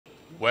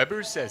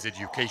Weber says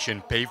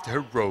education paved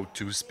her road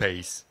to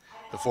space.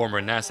 The former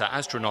NASA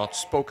astronaut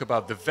spoke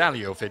about the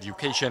value of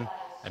education,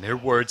 and her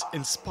words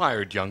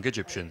inspired young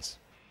Egyptians.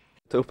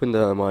 It opened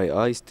my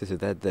eyes to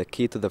that the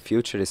key to the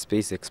future is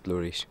space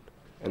exploration.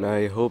 And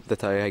I hope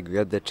that I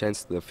get the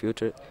chance in the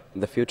future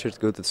to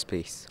go to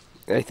space.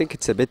 I think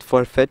it's a bit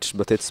far-fetched,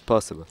 but it's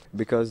possible.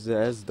 Because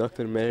as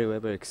Dr. Mary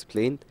Weber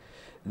explained,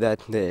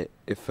 that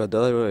if a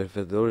door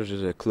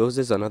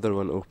closes, another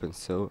one opens.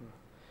 So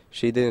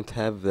she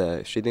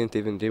didn't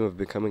even dream of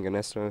becoming an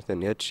astronaut,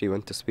 and yet she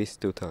went to space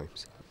 2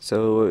 times.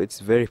 So it's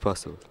very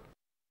possible.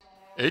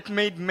 It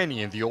made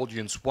many in the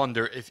audience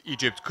wonder if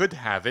Egypt could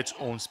have its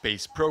own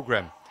space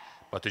program.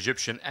 But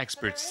Egyptian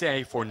experts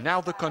say for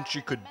now the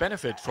country could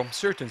benefit from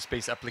certain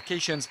space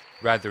applications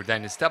rather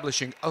than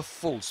establishing a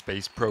full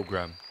space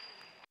program.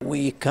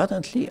 We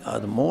currently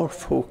are more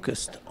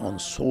focused on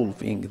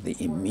solving the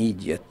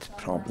immediate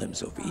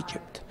problems of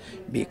Egypt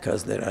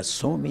because there are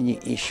so many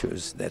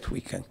issues that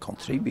we can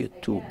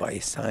contribute to by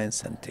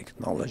science and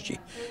technology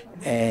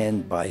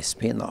and by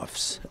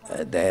spin-offs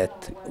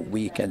that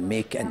we can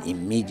make an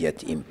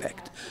immediate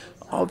impact.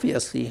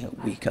 Obviously,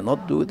 we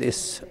cannot do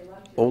this.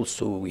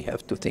 Also, we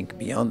have to think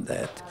beyond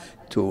that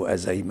to,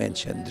 as I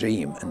mentioned,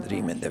 dream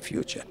in the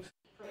future.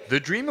 The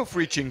dream of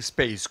reaching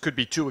space could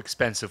be too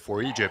expensive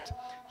for Egypt,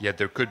 yet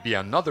there could be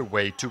another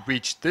way to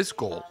reach this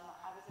goal: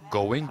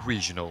 going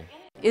regional.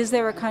 Is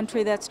there a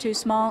country that's too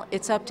small?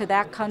 It's up to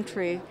that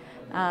country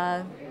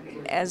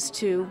as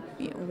to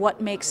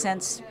what makes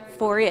sense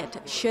for it.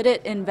 Should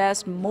it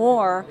invest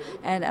more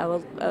and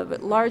a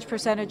large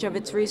percentage of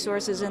its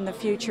resources in the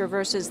future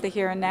versus the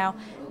here and now?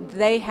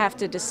 They have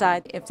to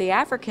decide. If the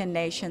African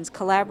nations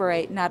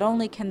collaborate, not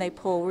only can they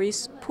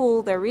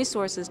pool their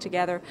resources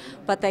together,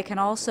 but they can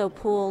also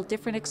pool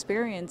different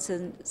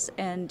experiences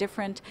and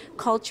different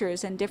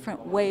cultures and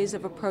different ways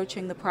of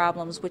approaching the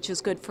problems, which is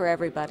good for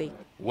everybody.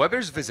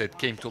 Weber's visit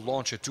came to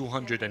launch a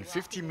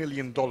 $250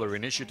 million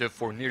initiative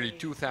for nearly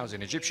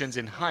 2,000 Egyptians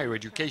in higher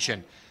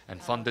education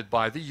and funded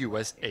by the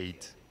US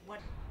aid.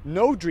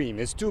 No dream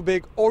is too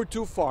big or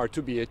too far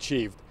to be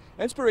achieved.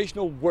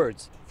 Inspirational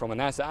words from a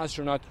NASA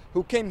astronaut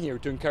who came here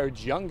to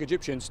encourage young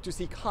Egyptians to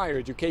seek higher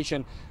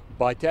education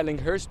by telling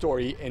her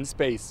story in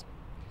space.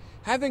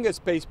 Having a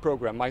space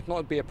program might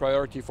not be a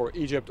priority for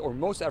Egypt or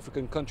most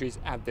African countries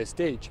at this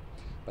stage,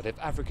 but if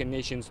African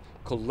nations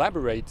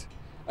collaborate,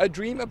 a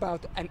dream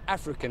about an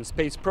African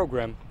space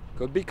program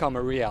could become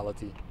a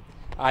reality.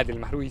 Adel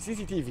Makhoury,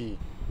 CCTV,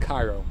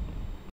 Cairo.